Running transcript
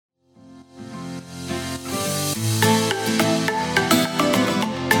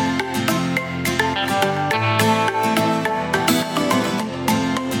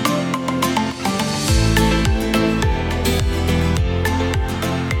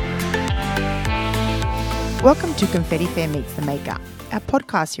Welcome to Confetti Fair Meets the Maker, our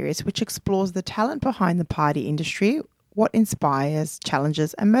podcast series which explores the talent behind the party industry, what inspires,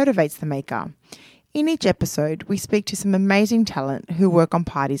 challenges and motivates the maker. In each episode, we speak to some amazing talent who work on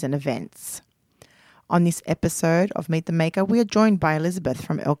parties and events. On this episode of Meet the Maker, we are joined by Elizabeth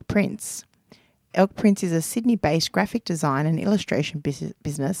from Elk Prints. Elk Prints is a Sydney-based graphic design and illustration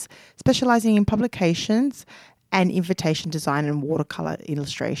business specialising in publications and invitation design and watercolour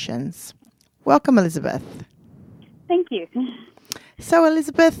illustrations. Welcome, Elizabeth. Thank you. So,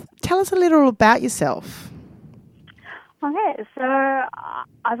 Elizabeth, tell us a little about yourself. Okay, so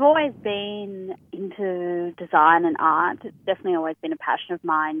I've always been into design and art. It's definitely always been a passion of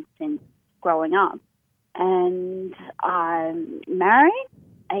mine since growing up. And I'm married,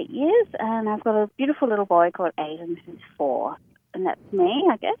 8 years, and I've got a beautiful little boy called Aiden who's 4. And that's me,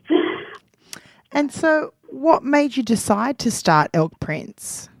 I guess. And so what made you decide to start Elk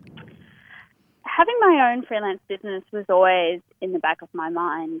Prints? Having my own freelance business was always in the back of my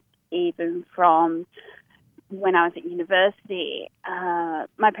mind, even from when I was at university.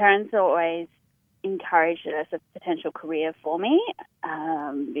 My parents always encouraged it as a potential career for me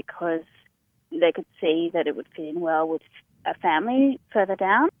because they could see that it would fit in well with a family further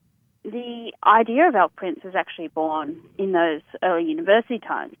down. The idea of Elk Prints was actually born in those early university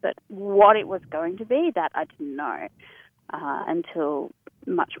times, but what it was going to be, that I didn't know until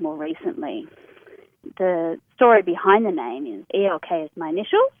much more recently. The story behind the name is ELK is my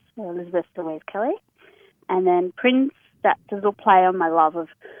initials, Elizabeth Louise Kelly, and then Prints, that's a little play on my love of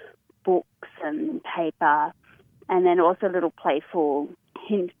books and paper, and then also a little playful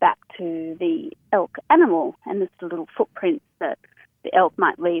hint back to the elk animal and the little footprints that the elk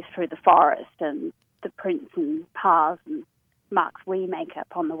might leave through the forest and the prints and paths and marks we make up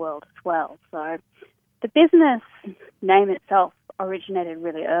on the world as well. So the business name itself originated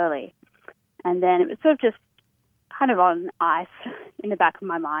really early. And then it was sort of just kind of on ice in the back of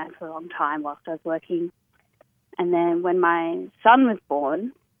my mind for a long time whilst I was working. And then when my son was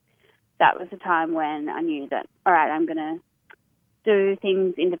born, that was the time when I knew that, all right, I'm going to do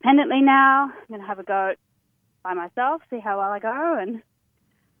things independently now. I'm going to have a go by myself, see how well I go. And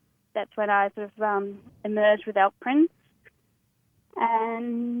that's when I sort of emerged with Elk Prints.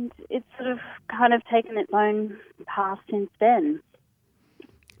 And it's sort of kind of taken its own path since then.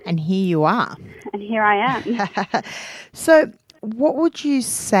 And here you are. And here I am. So what would you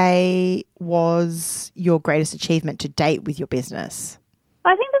say was your greatest achievement to date with your business?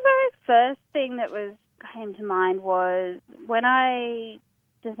 I think the very first thing that came to mind was when I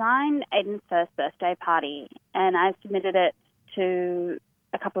designed Aiden's first birthday party, and I submitted it to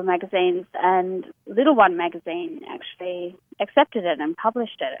a couple of magazines, and Little One magazine actually accepted it and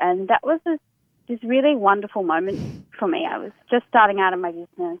published it. And that was this really wonderful moment for me. I was just starting out in my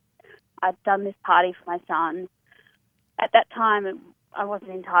business. I'd done this party for my son. At that time, I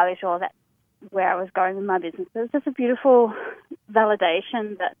wasn't entirely sure that where I was going with my business. It was just a beautiful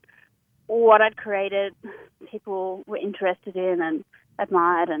validation that what I'd created, people were interested in and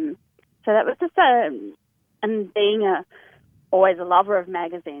admired. And so that was just and being always a lover of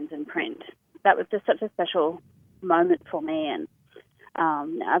magazines and print, that was just such a special moment for me. And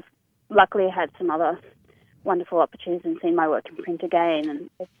I've luckily had some other wonderful opportunities and seen my work in print again, and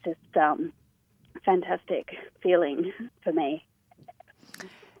it's just a fantastic feeling for me.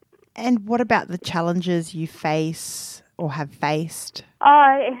 And what about the challenges you face or have faced?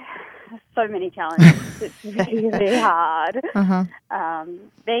 So many challenges. It's really hard.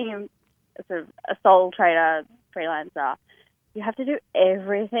 Being sort of a sole trader, freelancer, you have to do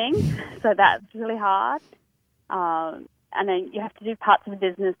everything, so that's really hard. And then you have to do parts of the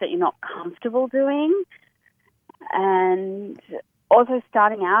business that you're not comfortable doing. And also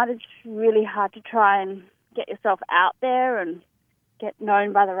starting out, it's really hard to try and get yourself out there and get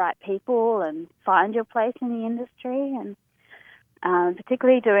known by the right people and find your place in the industry. And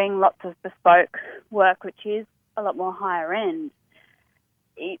particularly doing lots of bespoke work, which is a lot more higher end.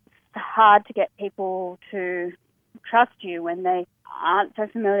 It's hard to get people to trust you when they aren't so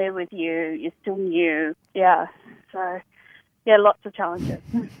familiar with you. You're still new. Yeah. So, yeah, lots of challenges.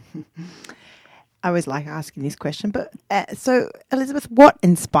 I always like asking this question, but so Elizabeth, what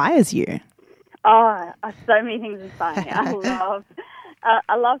inspires you? Oh, so many things inspire me.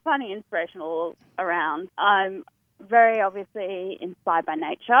 I love finding inspiration all around. I'm very obviously inspired by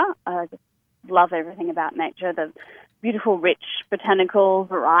nature. I just love everything about nature, the beautiful, rich botanical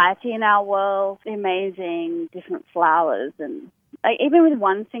variety in our world, the amazing different flowers, and like even with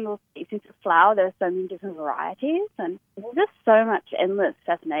one single species of flower, there are so many different varieties, and there's just so much endless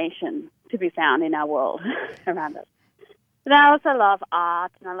fascination to be found in our world around us. But I also love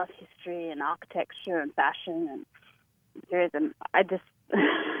art, and I love history and architecture and fashion and food, and I just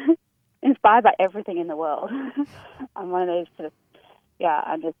inspired by everything in the world. I'm one of those sort of,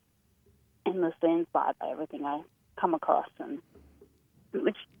 I'm just endlessly inspired by everything I come across, and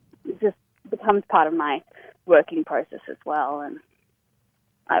which just becomes part of my working process as well. And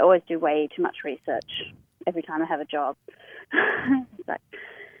I always do way too much research every time I have a job. It's like,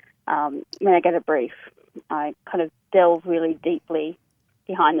 when I get a brief, I kind of delve really deeply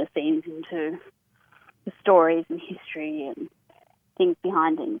behind the scenes into the stories and history and things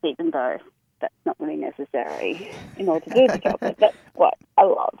behind things, even though that's not really necessary in order to do the job. But that's what I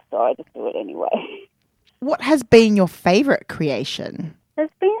love, so I just do it anyway. What has been your favourite creation? There's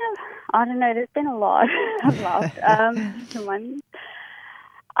been a lot I've loved.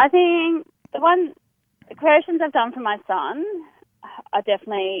 I think the creations I've done for my son are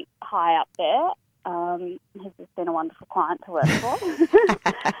definitely high up there. He's just been a wonderful client to work for.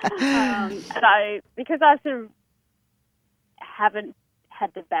 Because I sort of haven't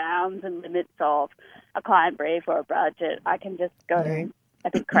had the bounds and limits of a client brief or a budget, I can just go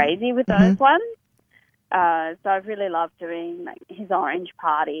a bit crazy with those ones. So I've really loved doing like his orange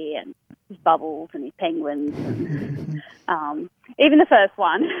party and his bubbles and his penguins, and even the first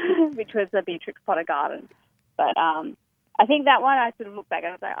one, which was the Beatrix Potter Garden. But I think that one I sort of look back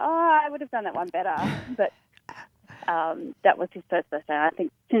and I was like, I would have done that one better. But that was his first birthday. I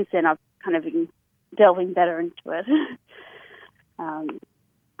think since then I've kind of been delving better into it. And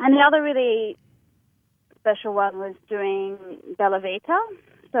the other really special one was doing Bella Vita.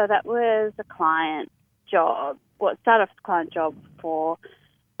 So that was a client job. Well, it started off as a client job for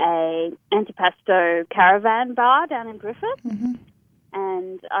a antipasto caravan bar down in Griffith. Mm-hmm.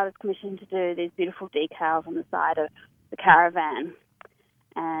 And I was commissioned to do these beautiful decals on the side of the caravan.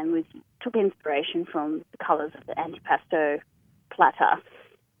 And we took inspiration from the colours of the antipasto platter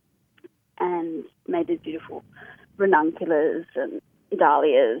and made these beautiful ranunculus and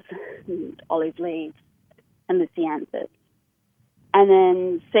dahlias and olive leaves and the cyanthus. And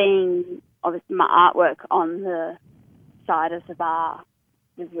then seeing, obviously, my artwork on the side of the bar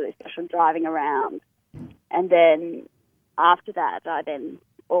was really special, driving around. And then after that, I then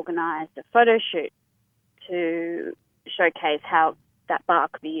organised a photo shoot to showcase how that bar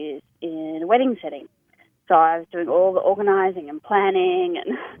could be used in a wedding setting. So I was doing all the organising and planning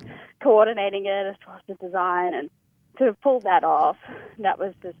and coordinating it as well as the design, and to have pulled that off, that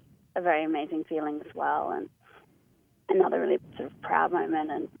was just a very amazing feeling as well, and another really sort of proud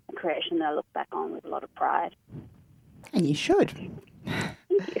moment and a creation that I look back on with a lot of pride. And you should. Thank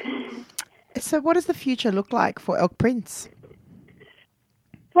you. So what does the future look like for Elk Prints?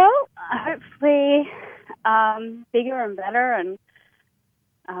 Well, hopefully bigger and better, and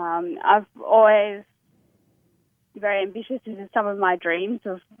I've always been very ambitious in some of my dreams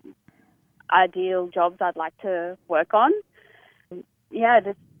of ideal jobs I'd like to work on. Yeah,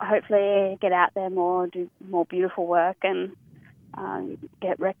 just hopefully get out there more, do more beautiful work, and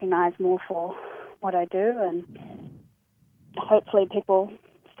get recognised more for what I do, and hopefully people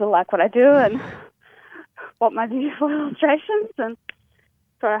still like what I do and want my beautiful illustrations, and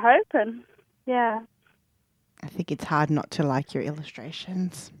so I hope, and yeah. I think it's hard not to like your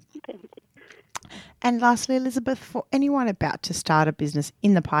illustrations. Thank you. And lastly, Elizabeth, for anyone about to start a business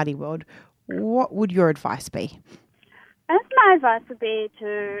in the party world, what would your advice be? My advice would be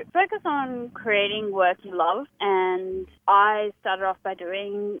to focus on creating work you love, and I started off by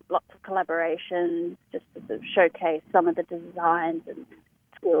doing lots of collaborations just to sort of showcase some of the designs and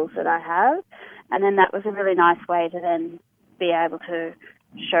skills that I have, and then that was a really nice way to then be able to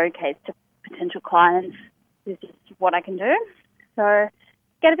showcase to potential clients this is what I can do. So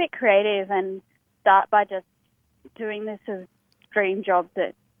get a bit creative and start by just doing this sort of dream job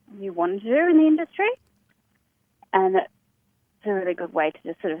that you want to do in the industry, and it's a really good way to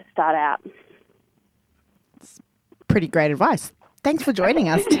just sort of start out. It's pretty great advice. Thanks for joining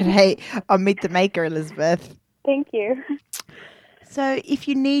us today on Meet the Maker, Elizabeth. Thank you. So if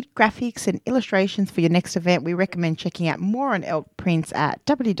you need graphics and illustrations for your next event, we recommend checking out more on Elk Prints at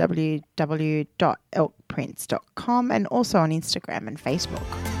www.elkprints.com and also on Instagram and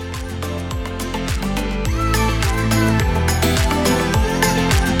Facebook.